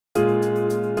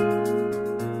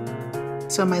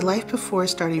So my life before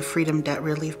starting Freedom Debt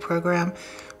Relief Program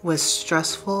was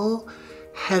stressful,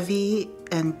 heavy,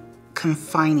 and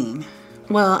confining.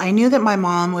 Well, I knew that my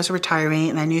mom was retiring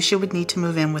and I knew she would need to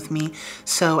move in with me,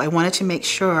 so I wanted to make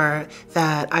sure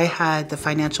that I had the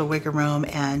financial wiggle room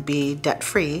and be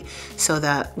debt-free so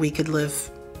that we could live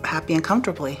happy and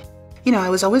comfortably. You know, I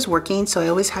was always working, so I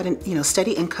always had a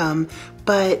steady income,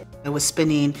 but I was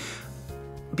spending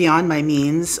beyond my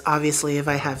means, obviously, if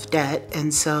I have debt.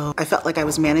 And so I felt like I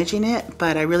was managing it,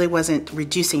 but I really wasn't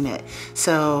reducing it.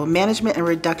 So management and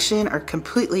reduction are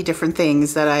completely different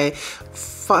things that I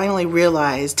finally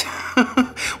realized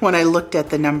when I looked at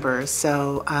the numbers.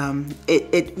 So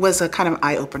it was a kind of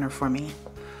eye-opener for me.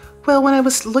 Well, when I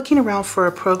was looking around for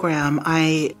a program,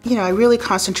 I really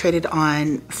concentrated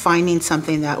on finding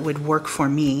something that would work for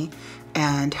me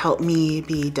and help me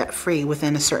be debt-free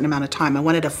within a certain amount of time. I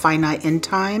wanted a finite end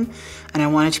time, and I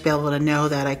wanted to be able to know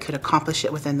that I could accomplish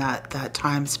it within that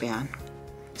time span.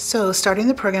 So starting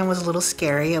the program was a little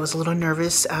scary. I was a little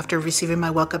nervous after receiving my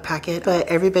welcome packet, but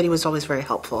everybody was always very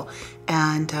helpful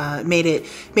and made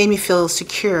me feel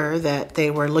secure that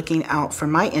they were looking out for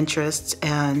my interests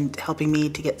and helping me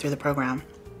to get through the program.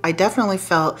 I definitely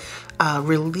felt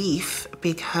relief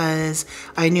because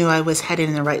I knew I was headed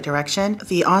in the right direction.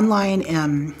 The online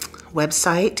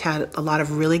website had a lot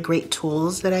of really great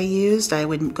tools that I used. I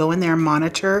would go in there and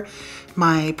monitor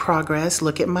my progress,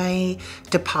 look at my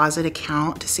deposit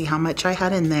account to see how much I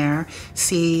had in there,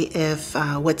 see if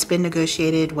what's been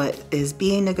negotiated, what is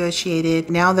being negotiated.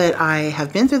 Now that I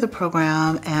have been through the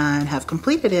program and have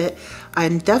completed it,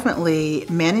 I'm definitely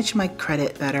manage my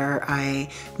credit better. I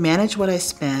manage what I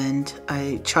spend.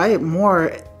 I try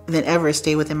more than ever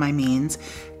stay within my means,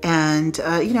 and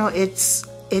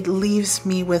it leaves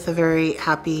me with a very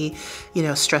happy,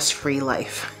 stress-free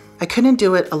life. I couldn't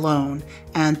do it alone,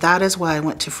 and that is why I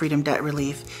went to Freedom Debt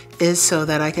Relief, is so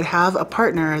that I could have a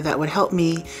partner that would help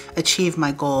me achieve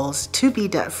my goals to be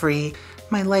debt-free.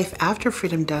 My life after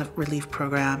Freedom Debt Relief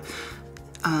Program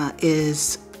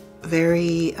is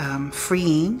very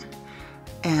freeing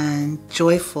and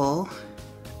joyful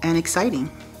and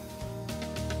exciting.